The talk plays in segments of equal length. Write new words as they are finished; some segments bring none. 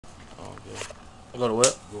Okay. I go to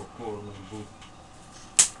what? Go pull them in the booth.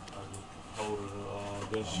 I just hold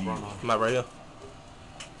it, this front on. Am I right here?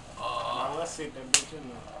 Let's sit that bitch in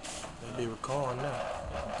there. They be recording now.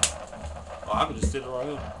 Oh, I can just sit right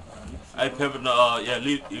here. Hey, Pimpin', yeah,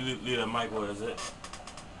 leave that mic where it's at.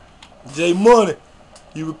 J Money,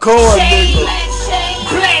 you record, nigga.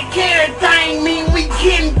 Black everything mean we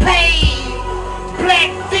getting paid.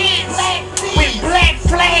 Black fits with black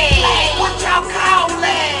flag. What y'all call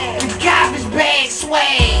that? The garbage bag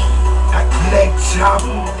swag. Black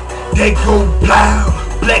chopper, they go blow.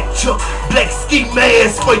 Black chuck, black ski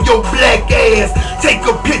mask for your black ass. Take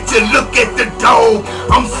a picture, look at the dog.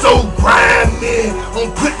 I'm so grimy,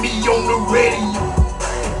 don't put me on the radio.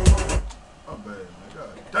 I'm bad, man.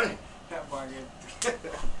 God dang.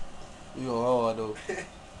 You go hard though.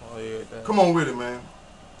 Oh yeah. That. Come on with it, man.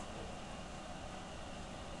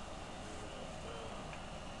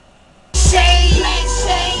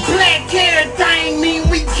 Black everything mean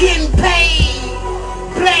we getting paid.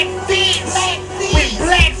 Black fits with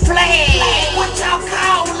black flag. What y'all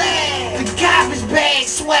call that? The garbage bag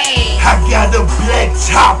swag. I got a black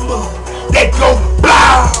chopper that go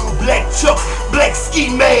blow. Black chuck, black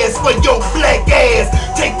ski mask for your black ass.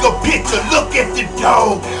 Take a picture, look at the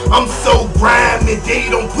dog. I'm so grimy, they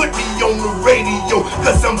don't put me on the radio,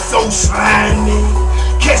 cause I'm so slimy.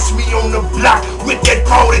 Catch me on the block with that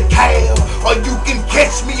 40 cal, or you can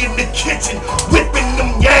catch me in the kitchen whipping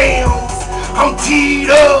them yams. I'm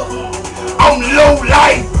teed up, I'm low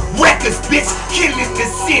life, records bitch, killing the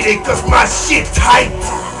city cause my shit tight.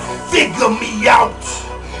 Figure me out,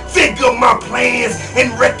 figure my plans,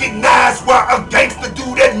 and recognize why a gangster do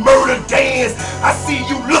that murder dance. I see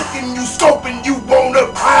you looking, you scoping, you wanna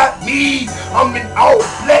ride me. I'm an all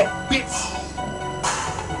black bitch.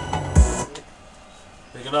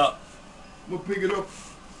 Pick it up. I'm gonna pick it up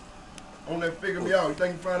on that figure me out. You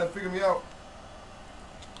think you find that figure me out?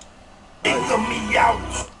 Figure me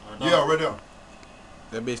out. Yeah, right there.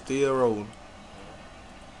 That bitch still rolling.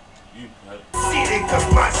 You got it. City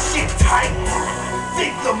cause my shit tight.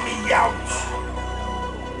 Figure me out.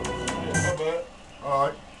 My bad.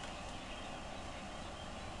 Alright.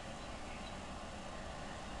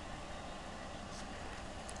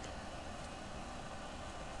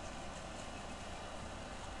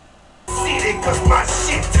 City cause my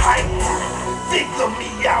shit tight. Figure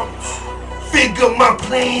me out. Figure my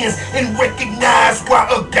plans and recognize why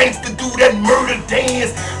a gangster do that murder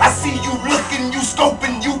dance. I see you looking, you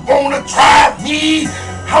scoping, you wanna try me.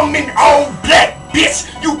 I'm in all black, bitch,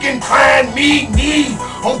 you can find me.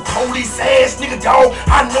 On police ass nigga dog,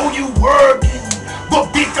 I know you working,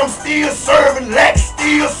 but bitch I'm still serving, lack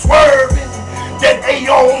still swerving. That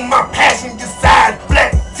AO on my passenger side,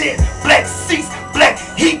 black tent, black seats, black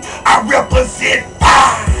heat, I represent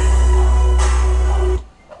fire.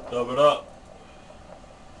 Dub it up.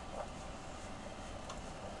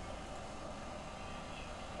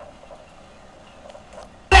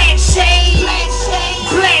 Black shade,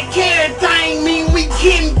 black everything mean we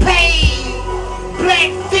getting paid.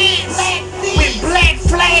 Black fits with black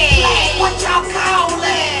flag. What y'all call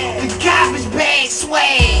that? The garbage bag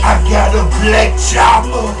swag. I got a black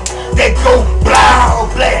chopper that go blow.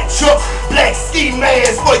 Black truck, black ski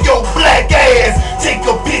mask for your black ass. Take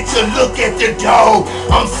a picture, look at the dog.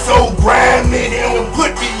 I'm so grimy, they don't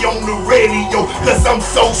put me on the radio, cause I'm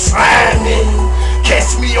so slimy.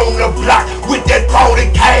 Catch me on the block with that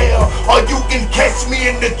 40 cal, or you can catch me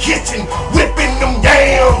in the kitchen whipping them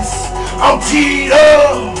yams. I'm teed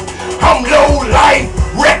up, I'm low life,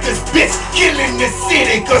 records bitch, killing the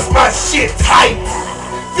city cause my shit tight.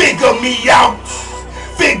 Figure me out,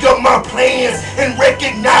 figure my plans, and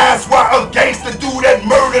recognize why a gangster do that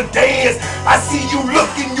murder dance. I see you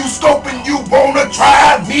looking, you scoping, you wanna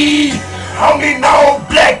try me. I'm in all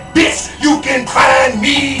black, bitch, you can find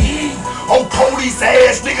me. On police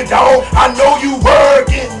ass nigga dog, I know you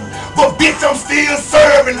working, but bitch I'm still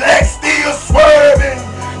serving, lack still swerving.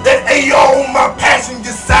 That AO on my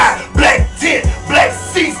passenger side, black tent, black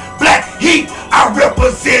seats, black heat, I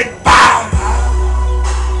represent fire.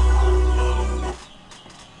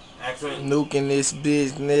 Accent. Nook in this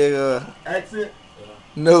bitch, nigga. Accent?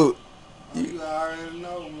 Nook. You already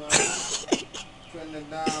know, man. Putting it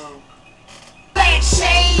down. Black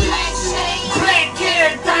shade, black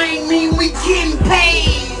everything mean we getting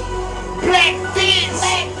paid. Black fits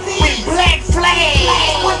with black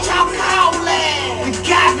flag. What y'all call that? The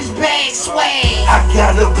garbage bag swag. I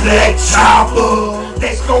got a black chopper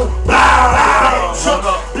that's gon' blow. Black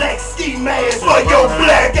truck, black ski mask. ass, for your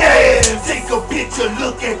black ass. Take a picture,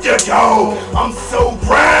 look at the dog. I'm so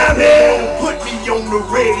grimy. Put me on the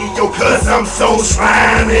radio, cause I'm so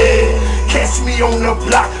slimy. Catch me on the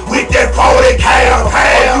block with that 40 cal.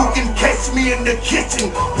 Or you can catch me in the kitchen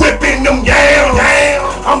whipping them yams.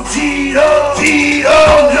 I'm teed up,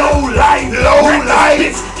 I'm low life,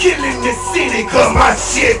 bitch, killing the city cause my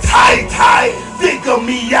shit tight. Figure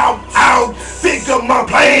me out, figure my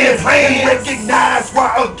plan. Recognize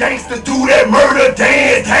why a gangster do that murder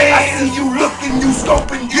dance. I see you looking, you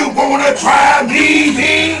scoping, you wanna try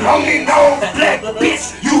me. Only no black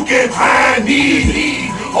bitch, you can find me.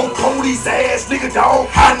 Oh, police ass nigga dog,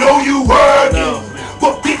 I know you working,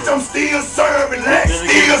 but bitch I'm still serving, like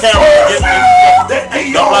still swerving. That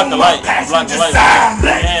ain't on my passenger side.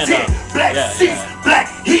 Black tent, black seats, black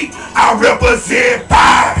heat. I represent 5. I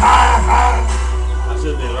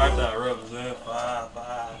should be right there. I represent 5.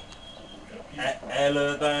 Add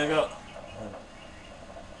little thing up.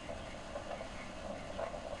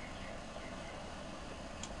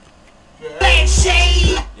 Black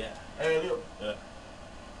shade, Yeah.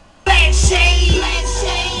 black shade,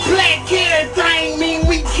 black everything mean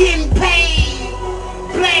we getting paid.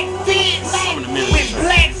 Black fits with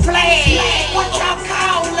black flags. What y'all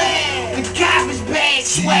call that? The garbage bag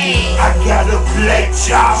swag. I got a black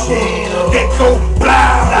chop that go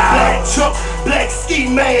blind. Black chuck, black ski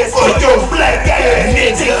mask for your black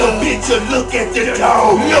ass. Take a picture, look at the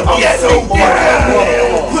dog. I'm so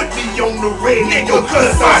wild. Put me on the radio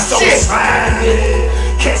cause I'm so slimy.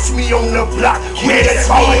 Catch me on the block with that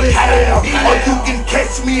 40 cal. Or you can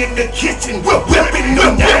catch me in the kitchen whipping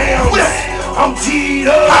them down. I'm teed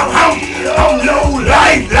up, I'm low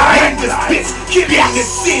life, this bitch killing the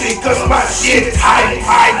city cause my shit tight.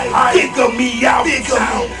 Figure me out,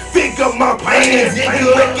 figure my plans.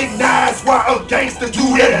 Recognize why a gangster do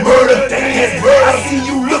that murder dance. I see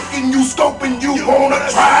you looking, you scoping, you wanna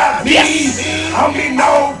try me. I'm in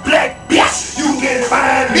all black, bitch, you can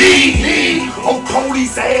find me. Oh,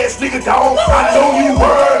 police ass nigga dog, I know you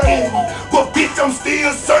working, but bitch I'm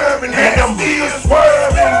still serving and I'm still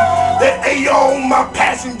swerving. That AO on my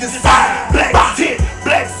passenger side. Black tent,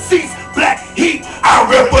 black seats, black heat. I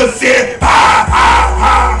represent 5.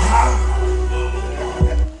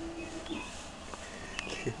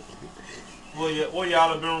 Where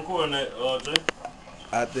y'all have been recording that, Jay?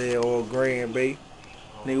 Out there on Grand Bay.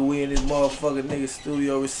 Nigga, we in this motherfucking nigga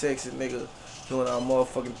studio reception, nigga. Doing our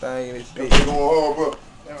motherfucking thing in this bitch. Going hard, bro.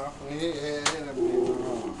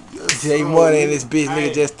 J Money in this bitch,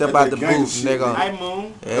 nigga, just step out the booth, nigga. Hey,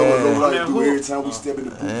 Moon. Like every time we step in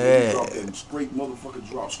the booth, we drop that straight motherfucking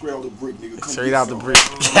drop. Straight out the brick, nigga. Come Straight out the brick.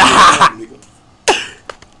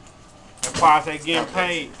 That's why I say getting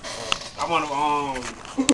paid. I want to